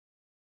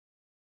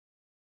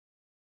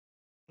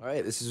All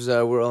right, this is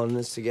we're all in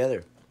this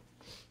together.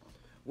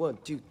 1,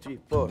 2, 3,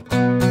 4.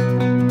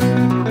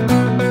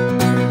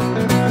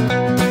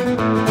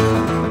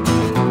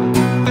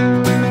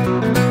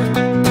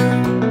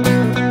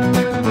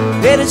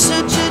 It is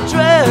such a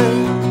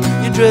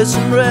drag, you dress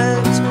in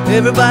rags.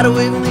 Everybody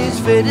waving these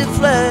faded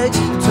flags.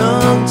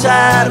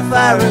 Tongue-tied, a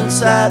fire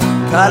inside,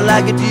 caught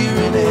like a deer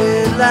in the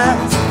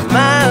headlights.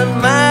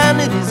 Mine,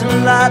 it isn't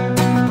a lot,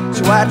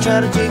 so I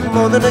try to take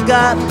more than I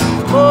got.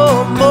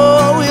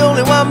 More, we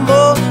only want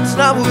more. It's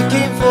not what we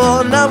came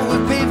for, not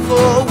what we paid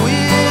for.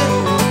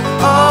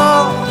 We're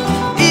all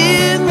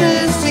in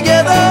this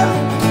together.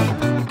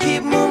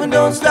 Keep moving,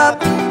 don't stop.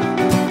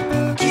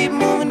 Keep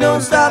moving,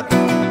 don't stop.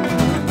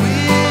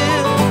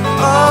 We're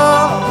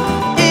all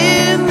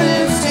in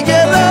this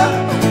together.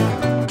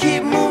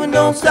 Keep moving,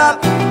 don't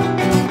stop.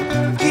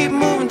 Keep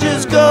moving,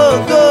 just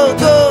go, go,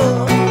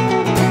 go.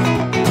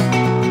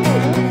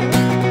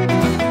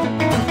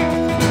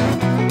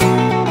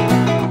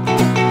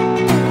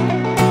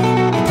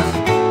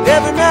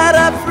 Every night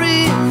I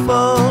free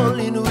fall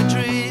into a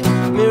dream.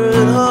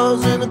 Mirrored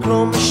halls and the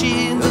chrome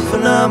machines. A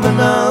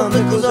phenomenon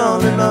that goes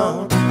on and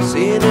on.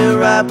 Saying it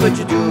right but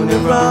you're doing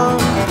it wrong.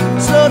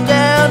 Slow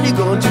down, you're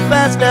going too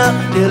fast now.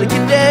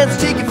 Delicate dance,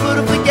 take your foot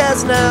off the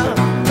gas now.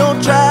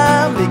 Don't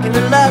try making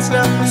it last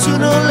now.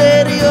 Sooner or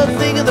later you'll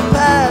think of the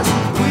past.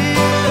 We're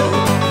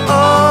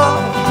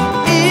all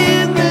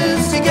in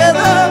this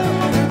together.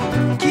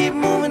 Keep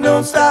moving,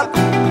 don't stop.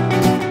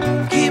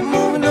 Keep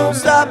moving, don't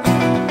stop.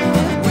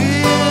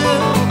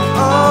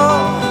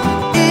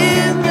 All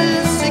in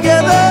this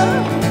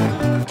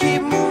together.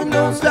 Keep moving,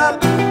 don't stop.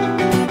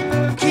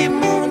 Keep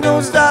moving,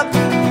 don't stop.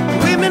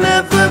 We may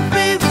never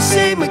be the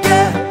same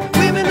again.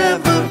 We may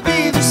never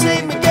be the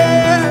same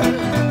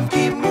again.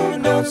 Keep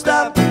moving, don't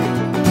stop.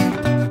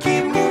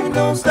 Keep moving,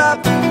 don't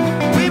stop.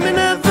 We may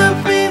never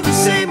be the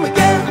same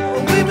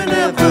again. We may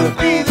never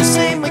be the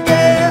same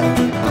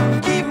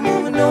again. Keep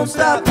moving, don't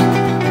stop.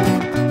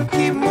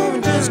 Keep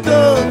moving, just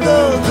go,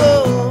 go,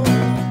 go.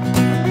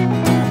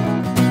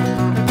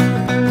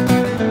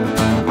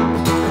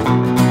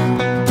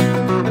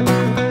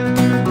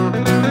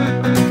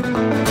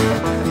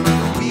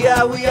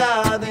 We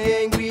are the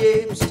angry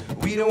apes.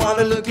 We don't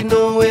wanna look at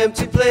no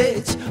empty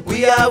plates.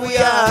 We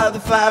are the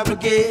fire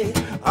brigade.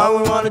 All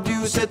we wanna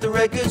do is set the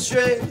record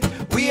straight.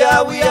 We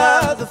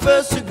are the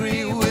first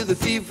degree. We're the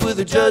thief, we're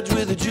the judge,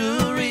 we're the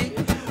jury.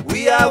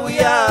 We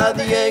are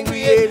the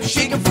angry apes.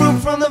 Shaking fruit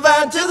from the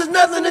vine till there's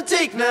nothing to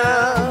take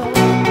now.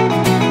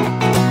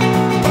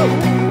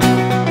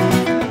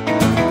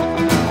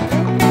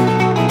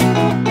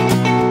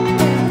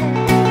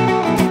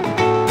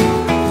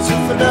 It's a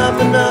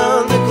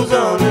phenomenon that goes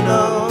on and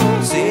on.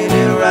 Saying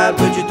it right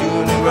but you're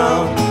doing it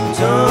wrong.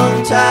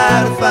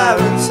 Tongue-tied, a fire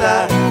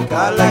inside,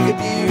 caught like a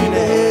deer in the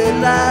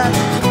headlights.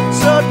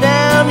 Slow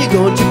down, you're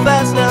going too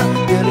fast now.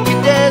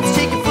 Delicate dance,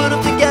 take your foot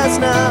off the gas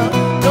now.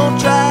 Don't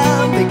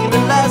try making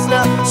it last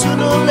now.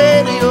 Sooner or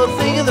later you'll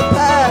think of the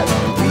past.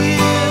 We're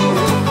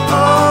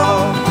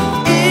all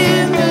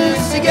in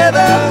this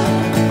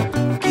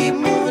together. Keep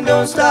moving,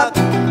 don't stop.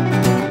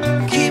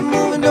 Keep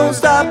moving, don't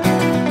stop.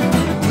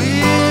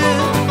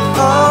 We're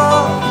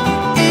all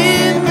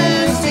in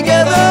this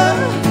together.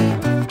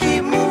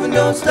 Keep moving,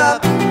 don't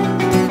stop.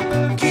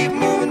 Keep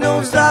moving,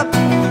 don't stop.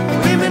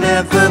 We may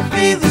never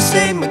be the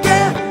same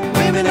again.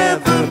 We may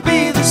never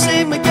be the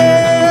same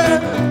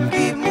again.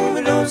 Keep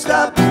moving, don't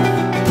stop.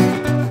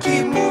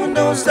 Keep moving,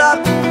 don't stop.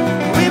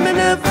 We may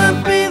never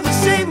be the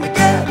same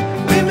again.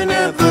 We may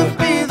never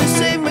be the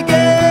same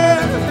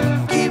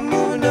again. Keep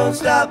moving, don't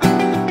stop.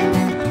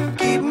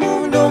 Keep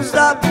moving, don't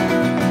stop.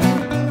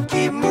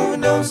 Keep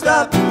moving, don't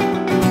stop.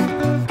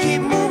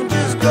 Keep moving,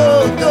 just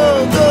go,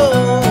 go, go.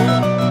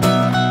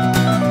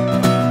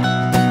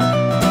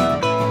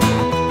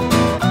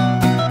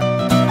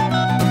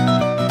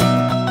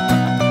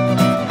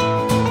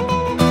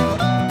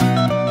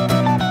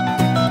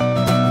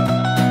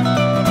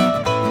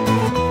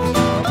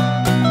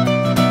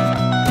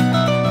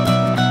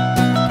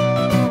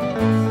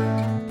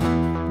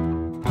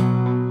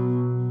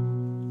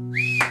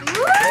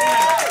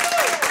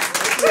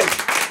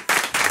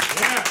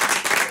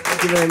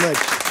 Thank you very much.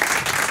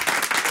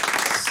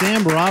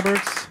 Sam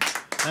Roberts.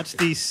 That's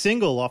the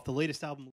single off the latest album.